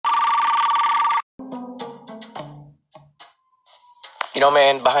You know,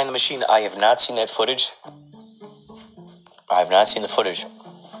 man, behind the machine, I have not seen that footage. I have not seen the footage.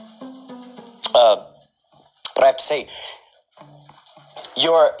 But I have to say,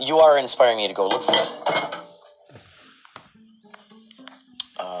 you are inspiring me to go look for it.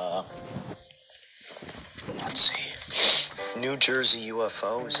 Let's see. New Jersey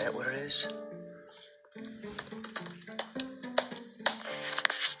UFO, is that what it is?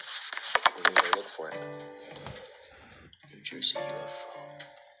 We're gonna go look for it. New Jersey UFO.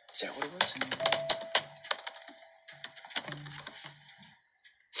 Is that what it was?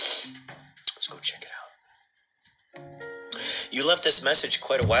 Let's go check it out. You left this message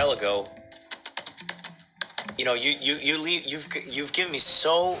quite a while ago. You know, you've given me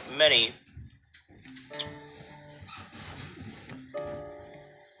so many.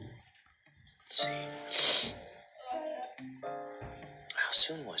 Let's see. How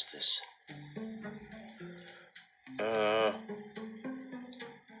soon was this?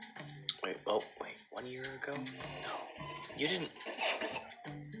 Wait, 1 year ago? No. You didn't.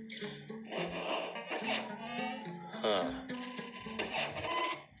 Huh.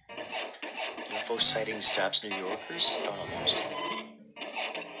 UFO sighting stops New Yorkers? I don't understand.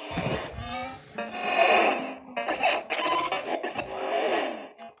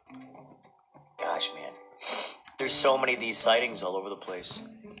 Gosh, man. There's so many of these sightings all over the place.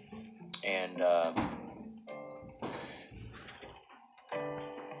 And,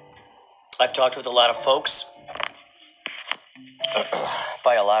 I've talked with a lot of folks.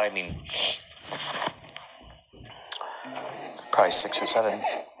 By a lot, I mean probably 6 or 7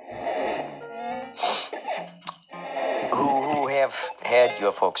 who have had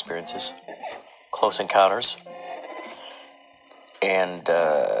UFO experiences, close encounters, and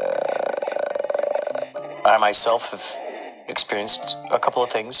I myself have experienced a couple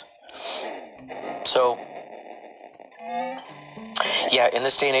of things. So, yeah, in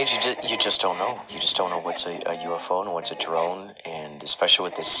this day and age, you just don't know. You just don't know what's a UFO and what's a drone, and especially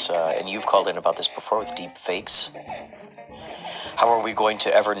with this, and you've called in about this before with Deepfakes. How are we going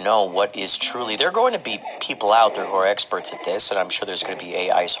to ever know what is truly? There are going to be people out there who are experts at this, and I'm sure there's going to be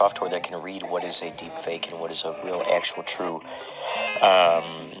AI software that can read what is a deepfake and what is a real, actual, true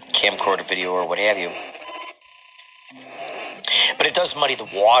camcorder video or what have you. But it does muddy the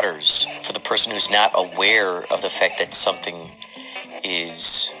waters for the person who's not aware of the fact that something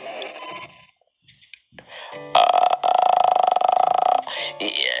is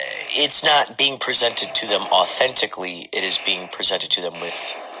it's not being presented to them authentically. It is being presented to them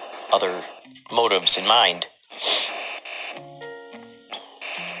with other motives in mind.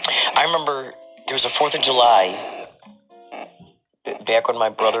 I remember there was a 4th of July back when my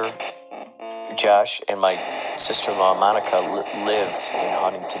brother Josh and my sister-in-law Monica lived in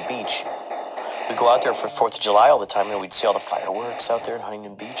Huntington Beach. We'd go out there for 4th of July all the time, and we'd see all the fireworks out there in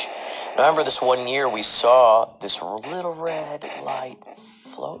Huntington Beach. And I remember this one year we saw this little red light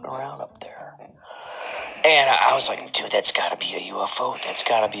floating around up there. And I was like, dude, that's got to be a UFO. That's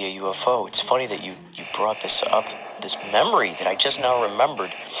got to be a UFO. It's funny that you brought this up, this memory that I just now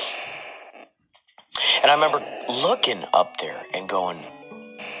remembered. And I remember looking up there and going,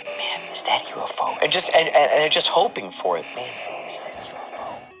 man, is that a UFO? And just hoping for it. Man, is that a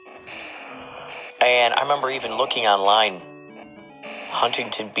UFO? And I remember even looking online,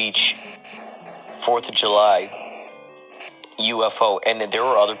 Huntington Beach, 4th of July, UFO, and there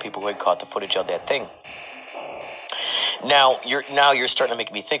were other people who had caught the footage of that thing. Now you're starting to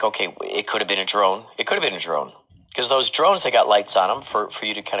make me think, okay, it could have been a drone. It could have been a drone. Because those drones, they got lights on them for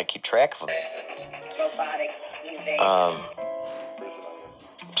you to kind of keep track of them. Robotic.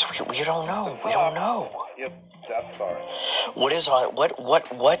 So we don't know. We don't know. Yep, that's fine.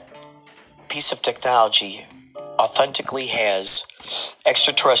 What piece of technology authentically has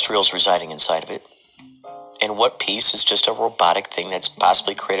extraterrestrials residing inside of it? And what piece is just a robotic thing that's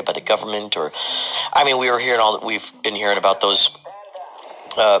possibly created by the government? Or, I mean, we've been hearing about those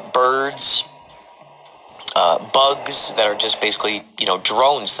birds, bugs that are just basically,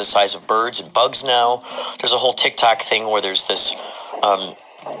 drones the size of birds and bugs now. There's a whole TikTok thing where there's this, and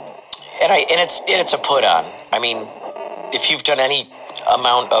it's a put on. I mean, if you've done any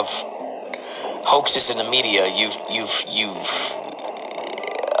amount of hoaxes in the media, you've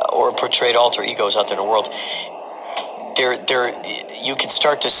or portrayed alter egos out there in the world. There, you can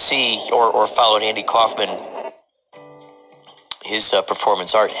start to see or follow Andy Kaufman, his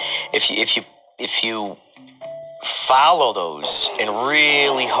performance art. If you follow those and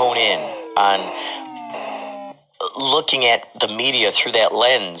really hone in on looking at the media through that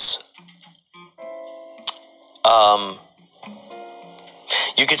lens,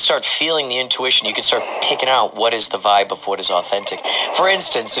 You can start feeling the intuition. You can start picking out what is the vibe of what is authentic. For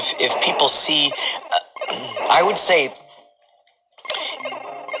instance, if people see, I would say,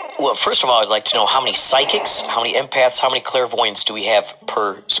 well, first of all, I'd like to know how many psychics, how many empaths, how many clairvoyants do we have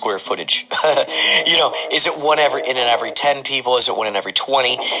per square footage? Is it one in every 10 people? Is it one in every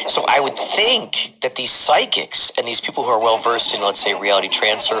 20? So I would think that these psychics and these people who are well versed in, let's say, reality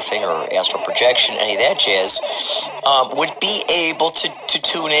transurfing or astral projection, any of that jazz, would be able to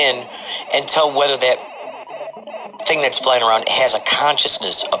tune in and tell whether that thing that's flying around has a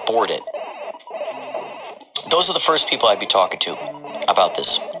consciousness aboard it. Those are the first people I'd be talking to about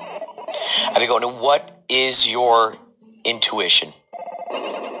this. I'd be going to, what is your intuition?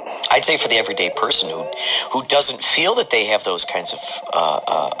 I'd say for the everyday person who doesn't feel that they have those kinds of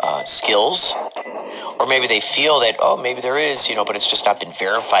skills, or maybe they feel that, oh, maybe there is, but it's just not been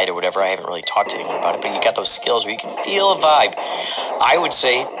verified or whatever. I haven't really talked to anyone about it, but you got those skills where you can feel a vibe. I would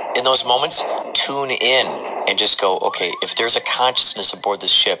say in those moments, tune in and just go, okay, if there's a consciousness aboard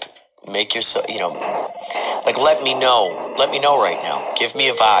this ship, make yourself, let me know. Let me know right now. Give me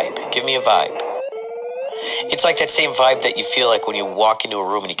a vibe. Give me a vibe. It's like that same vibe that you feel like when you walk into a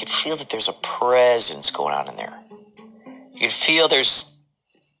room and you can feel that there's a presence going on in there. You can feel there's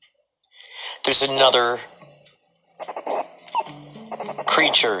another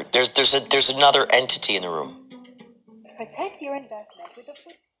creature. There's another entity in the room. Protect your investment with a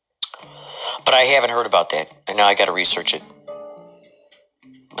food. But I haven't heard about that, and now I got to research it.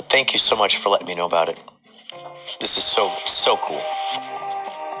 But thank you so much for letting me know about it. This is so cool.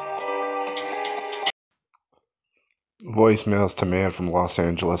 Voicemails to man from Los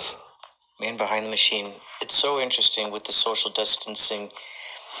Angeles. Man behind the machine. It's so interesting with the social distancing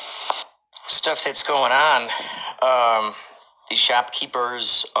stuff that's going on. These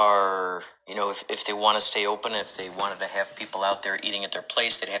shopkeepers are, if they want to stay open, if they wanted to have people out there eating at their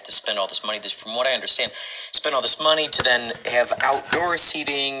place, they'd have to spend all this money. From what I understand, spend all this money to then have outdoor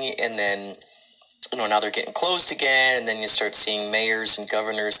seating, and then, now they're getting closed again, and then you start seeing mayors and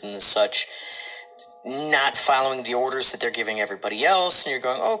governors and the such not following the orders that they're giving everybody else, and you're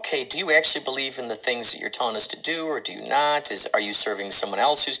going, okay, do you actually believe in the things that you're telling us to do, or do you not? Are you serving someone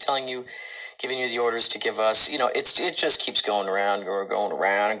else who's giving you the orders to give us? It just keeps going around, going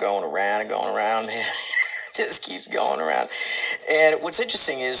around and going around and going around, man. It just keeps going around. And what's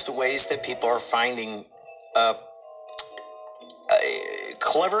interesting is the ways that people are finding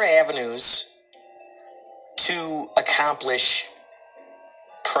clever avenues to accomplish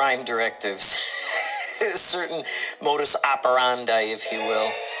prime directives. Certain modus operandi, if you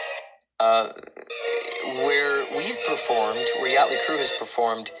will, where Yachtly Crew has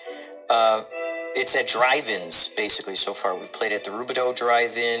performed, it's at drive-ins, basically, so far. We've played at the Rubidoux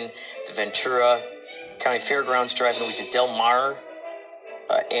Drive-In, the Ventura County Fairgrounds Drive-In, we did Del Mar,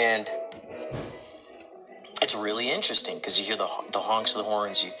 and it's really interesting, because you hear the honks of the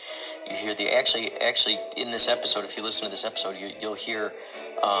horns, you hear actually, in this episode, if you listen to this episode, you'll hear,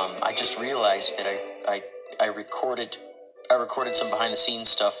 I just realized that I recorded some behind the scenes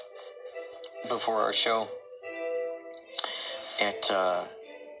stuff before our show at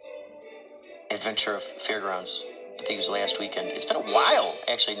Ventura Fairgrounds. I think it was last weekend. It's been a while,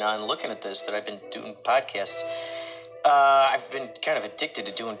 actually, now I'm looking at this, that I've been doing podcasts. I've been kind of addicted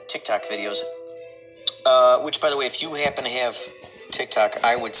to doing TikTok videos, which, by the way, if you happen to have TikTok,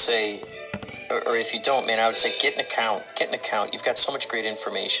 I would say, or if you don't, man, I would say get an account. You've got so much great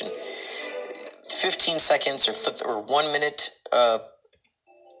information. 15 seconds or 1 minute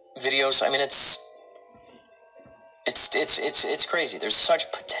videos. I mean, it's crazy. There's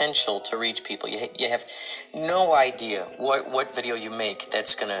such potential to reach people. You have no idea what video you make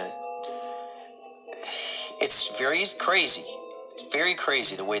that's gonna. It's very crazy. It's very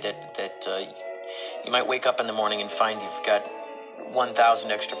crazy the way that you might wake up in the morning and find you've got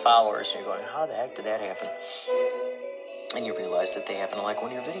 1,000 extra followers, and you're going, how the heck did that happen? And you realize that they happen to like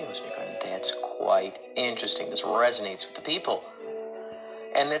one of your videos, and you're going, that's quite interesting. This resonates with the people.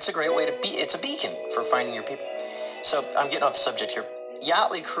 And that's a great way to be. It's a beacon for finding your people. So I'm getting off the subject here.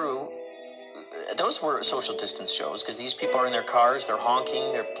 Yachtly Crew, those were social distance shows, because these people are in their cars, they're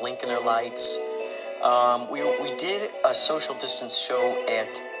honking, they're blinking their lights. We did a social distance show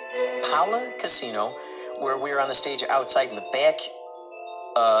at Pala Casino, where we were on the stage outside in the back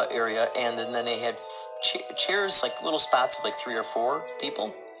area, and then they had chairs, like little spots of like 3 or 4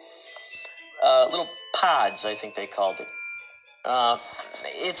 people. Little pods, I think they called it.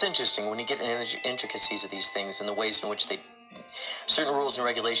 It's interesting when you get into the intricacies of these things and the ways in which certain rules and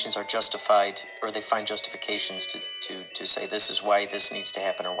regulations are justified, or they find justifications to say this is why this needs to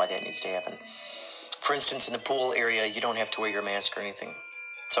happen or why that needs to happen. For instance, in the pool area, you don't have to wear your mask or anything.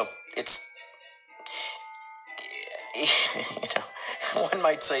 So it's, one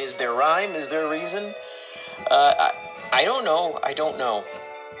might say, is there rhyme? Is there a reason? I don't know. I don't know.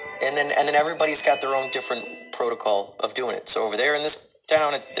 And then everybody's got their own different protocol of doing it. So over there in this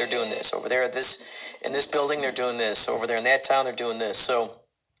town, they're doing this. Over there in this building, they're doing this. Over there in that town, they're doing this. So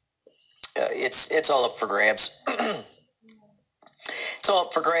it's all up for grabs. It's all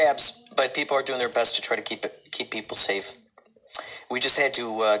up for grabs, but people are doing their best to try to keep people safe. We just had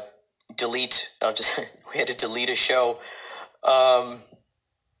to delete. We had to delete a show.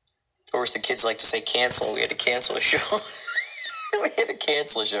 Or as the kids like to say, cancel. We had to cancel a show. We had to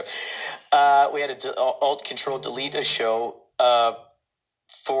cancel a show. We had to alt-control delete a show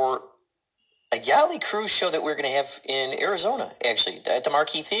for a Yali Cruise show that we're going to have in Arizona, actually, at the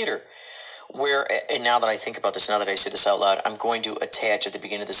Marquee Theater. Where, and now that I think about this, now that I say this out loud, I'm going to attach at the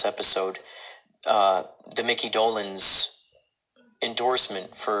beginning of this episode the Mickey Dolenz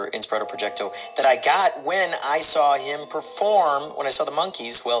endorsement for Inspirato Projecto that I got when I saw him perform, when I saw the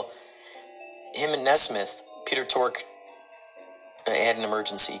Monkees. Well, him and Nesmith, Peter Tork, had an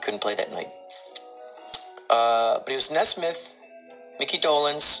emergency. He couldn't play that night. But it was Nesmith, Mickey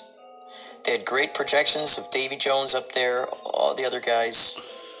Dolenz. They had great projections of Davy Jones up there, all the other guys.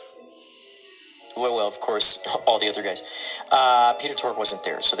 Well, of course, all the other guys. Peter Tork wasn't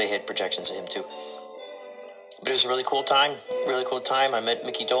there, so they had projections of him too. But it was a really cool time. Really cool time. I met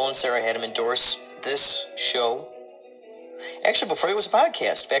Mickey Dolenz there. I had him endorse this show. Actually, before it was a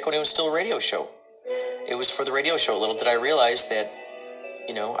podcast, back when it was still a radio show. It was for the radio show. Little did I realize that,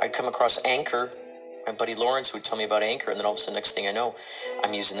 I'd come across Anchor. My buddy Lawrence would tell me about Anchor, and then all of a sudden, next thing I know,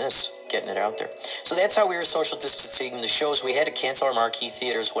 I'm using this, getting it out there. So that's how we were social distancing the shows. We had to cancel our Marquee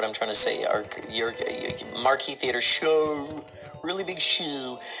Theater, is what I'm trying to say. Your Marquee Theater show, really big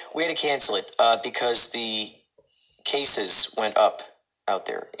show. We had to cancel it because the cases went up out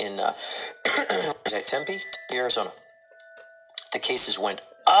there in, is that Tempe, Arizona? The cases went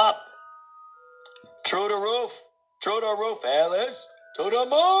up. Through the roof, Alice, to the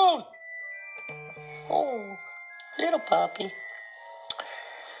moon. Oh, little puppy.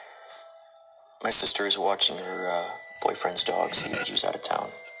 My sister is watching her boyfriend's dogs. He was out of town.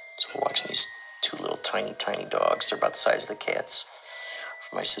 So we're watching these two little tiny, tiny dogs. They're about the size of the cats.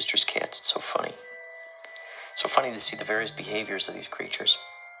 For my sister's cats, it's so funny. So funny to see the various behaviors of these creatures.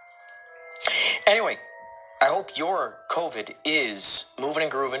 Anyway, I hope your COVID is moving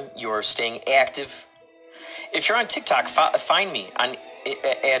and grooving. You're staying active. If you're on TikTok, find me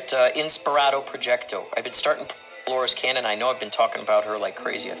at Inspirato Projecto. I've been starting Dolores Cannon. I know I've been talking about her like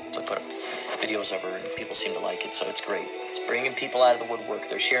crazy. I've put up videos of her, and people seem to like it, so it's great. It's bringing people out of the woodwork.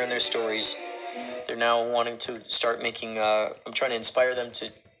 They're sharing their stories. They're now wanting to start making, I'm trying to inspire them to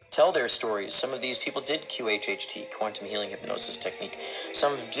tell their stories. Some of these people did QHHT, Quantum Healing Hypnosis Technique.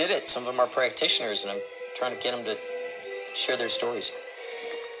 Some of them did it. Some of them are practitioners, and I'm trying to get them to share their stories.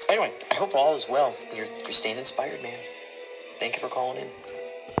 Anyway, I hope all is well. You're staying inspired, man. Thank you for calling in.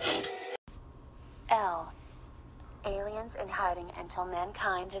 L. Aliens in hiding until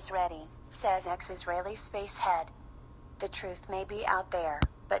mankind is ready, says ex-Israeli space head. The truth may be out there,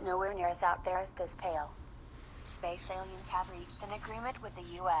 but nowhere near as out there as this tale. Space aliens have reached an agreement with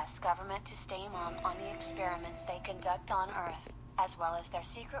the U.S. government to stay mum on the experiments they conduct on Earth, as well as their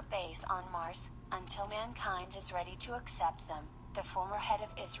secret base on Mars, until mankind is ready to accept them, the former head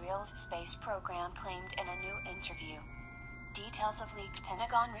of Israel's space program claimed in a new interview. Details of leaked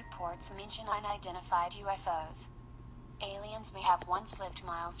Pentagon reports mention unidentified UFOs. Aliens may have once lived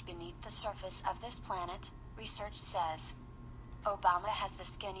miles beneath the surface of this planet, research says. Obama has the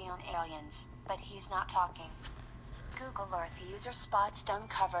skinny on aliens, but he's not talking. Google Earth user spots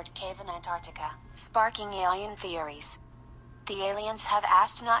uncovered cave in Antarctica, sparking alien theories. The aliens have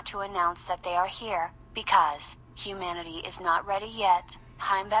asked not to announce that they are here, because humanity is not ready yet,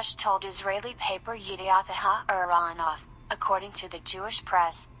 Heimbesh told Israeli paper Yediath Ahronoth, according to the Jewish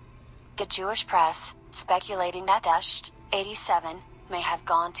press. The Jewish press, speculating that Dasht, 87, may have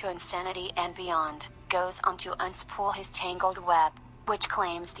gone to insanity and beyond, goes on to unspool his tangled web, which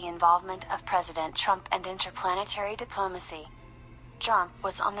claims the involvement of President Trump and interplanetary diplomacy. Trump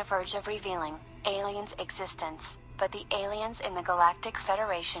was on the verge of revealing aliens' existence, but the aliens in the Galactic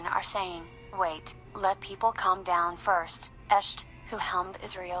Federation are saying, wait, let people calm down first. Esht, who helmed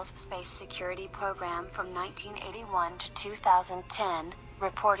Israel's space security program from 1981 to 2010,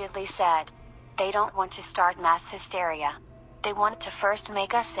 reportedly said, they don't want to start mass hysteria. They want to first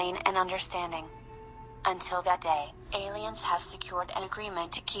make us sane and understanding. Until that day, aliens have secured an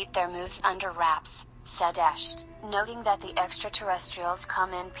agreement to keep their moves under wraps, said Esht, noting that the extraterrestrials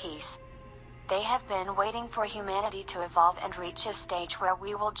come in peace. They have been waiting for humanity to evolve and reach a stage where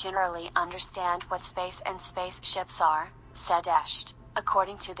we will generally understand what space and spaceships are, said Esht.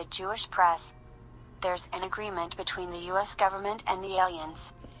 According to the Jewish press, there's an agreement between the US government and the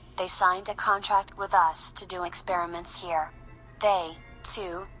aliens. They signed a contract with us to do experiments here. They,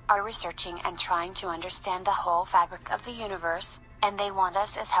 too, are researching and trying to understand the whole fabric of the universe, and they want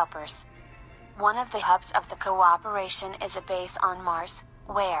us as helpers. One of the hubs of the cooperation is a base on Mars,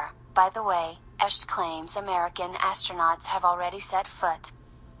 where, by the way, Esht claims American astronauts have already set foot.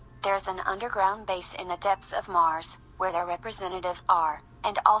 There's an underground base in the depths of Mars, where their representatives are,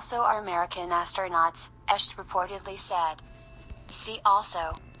 and also are American astronauts, Esht reportedly said. See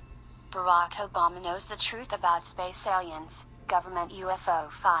also: Barack Obama knows the truth about space aliens, government UFO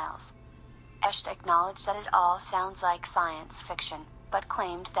files. Esht acknowledged that it all sounds like science fiction, but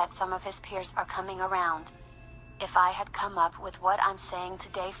claimed that some of his peers are coming around. If I had come up with what I'm saying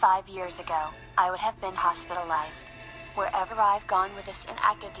today 5 years ago, I would have been hospitalized. Wherever I've gone with this in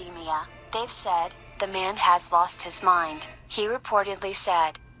academia, they've said, the man has lost his mind, he reportedly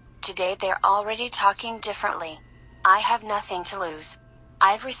said. Today they're already talking differently. I have nothing to lose.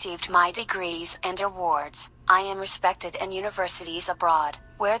 I've received my degrees and awards. I am respected in universities abroad,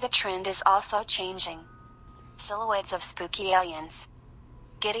 where the trend is also changing. Silhouettes of spooky aliens.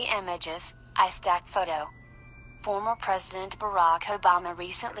 Getty Images, iStack photo. Former President Barack Obama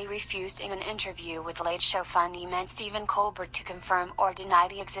recently refused in an interview with Late Show funny man Stephen Colbert to confirm or deny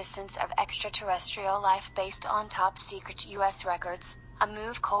the existence of extraterrestrial life based on top-secret U.S. records, a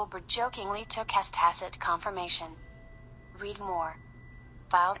move Colbert jokingly took as tacit confirmation. Read more.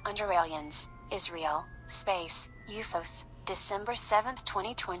 Filed under Aliens, Israel, Space, UFOs, December 7,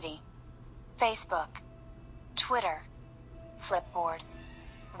 2020. Facebook. Twitter. Flipboard.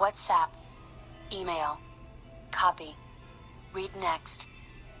 WhatsApp. Email. Copy. Read next.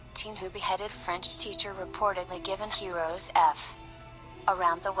 Teen who beheaded French teacher reportedly given heroes F.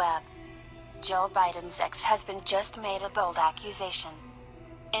 Around the web. Joe Biden's ex-husband just made a bold accusation.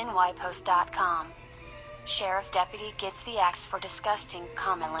 nypost.com. Sheriff deputy gets the axe for disgusting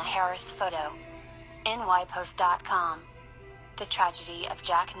Kamala Harris photo. nypost.com. The tragedy of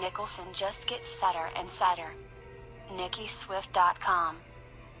Jack Nicholson just gets sadder and sadder. NikkiSwift.com.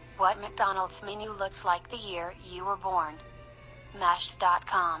 What McDonald's menu looked like the year you were born.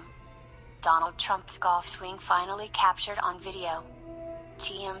 Mashed.com. Donald Trump's golf swing finally captured on video.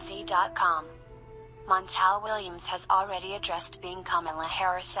 TMZ.com. Montel Williams has already addressed being Kamala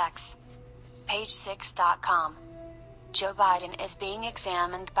Harris' ex. Page6.com. Joe Biden is being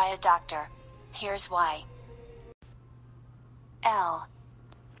examined by a doctor. Here's why.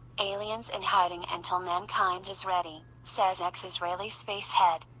 Aliens in hiding until mankind is ready, says ex-Israeli space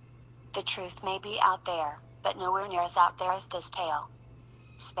head. The truth may be out there, but nowhere near as out there as this tale.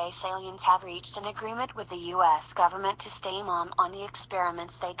 Space aliens have reached an agreement with the US government to stay mum on the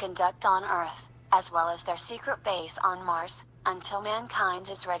experiments they conduct on Earth, as well as their secret base on Mars, until mankind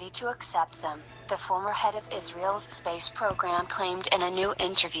is ready to accept them, the former head of Israel's space program claimed in a new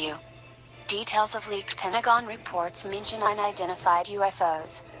interview. Details of leaked Pentagon reports mention unidentified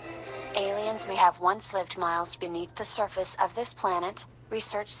UFOs. Aliens may have once lived miles beneath the surface of this planet,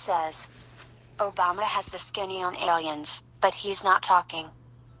 research says. Obama has the skinny on aliens, but he's not talking.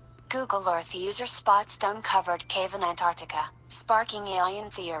 Google Earth user spots stone-covered cave in Antarctica, sparking alien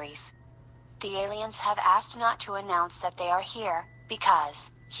theories. The aliens have asked not to announce that they are here,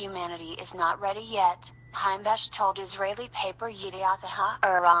 because humanity is not ready yet, Heimbesh told Israeli paper Yediot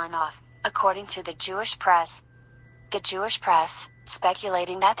Ahronoth, according to the Jewish press. The Jewish press,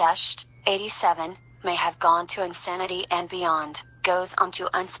 speculating that Esht, 87, may have gone to insanity and beyond, goes on to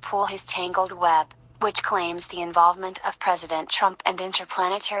unspool his tangled web, which claims the involvement of President Trump and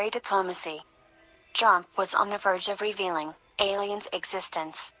interplanetary diplomacy. Trump was on the verge of revealing aliens'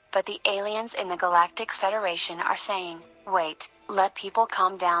 existence, but the aliens in the Galactic Federation are saying, wait, let people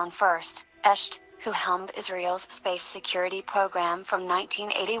calm down first. Esht, who helmed Israel's space security program from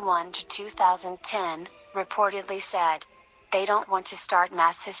 1981 to 2010, reportedly said. They don't want to start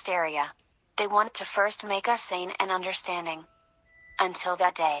mass hysteria. They want to first make us sane and understanding. Until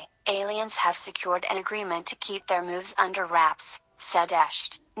that day, aliens have secured an agreement to keep their moves under wraps, said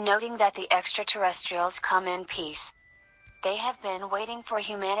Esht, noting that the extraterrestrials come in peace. They have been waiting for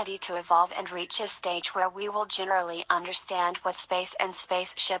humanity to evolve and reach a stage where we will generally understand what space and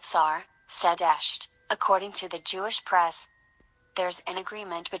spaceships are, said Esht, according to the Jewish press. There's an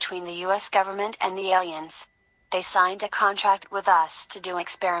agreement between the US government and the aliens. They signed a contract with us to do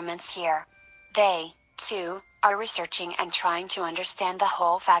experiments here. They, too, are researching and trying to understand the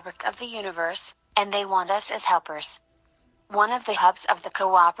whole fabric of the universe, and they want us as helpers. One of the hubs of the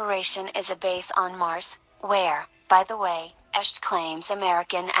cooperation is a base on Mars, where, by the way, EST claims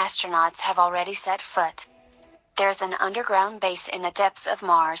American astronauts have already set foot. There's an underground base in the depths of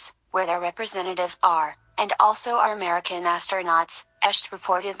Mars, where their representatives are, and also are American astronauts, EST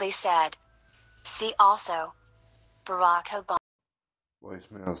reportedly said. See also Barack Obama.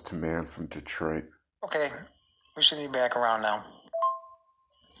 Voicemails to man from Detroit. Okay, we should be back around now.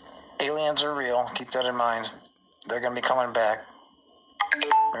 Aliens are real, keep that in mind. They're gonna be coming back.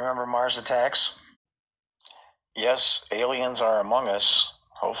 Remember Mars attacks? Yes, aliens are among us.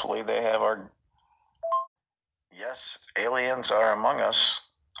 Hopefully they have our... Yes, aliens are among us.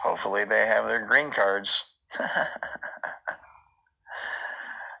 Hopefully they have their green cards.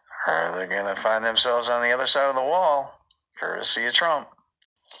 Or they're gonna find themselves on the other side of the wall, courtesy of Trump.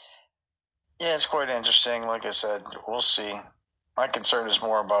 Yeah, it's quite interesting. Like I said, we'll see. My concern is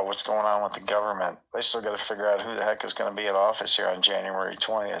more about what's going on with the government. They still got to figure out who the heck is going to be in office here on January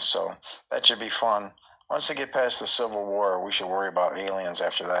 20th, so that should be fun. Once they get past the Civil War, we should worry about aliens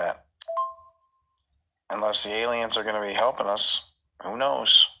after that. Unless the aliens are going to be helping us. Who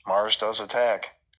knows? Mars does attack.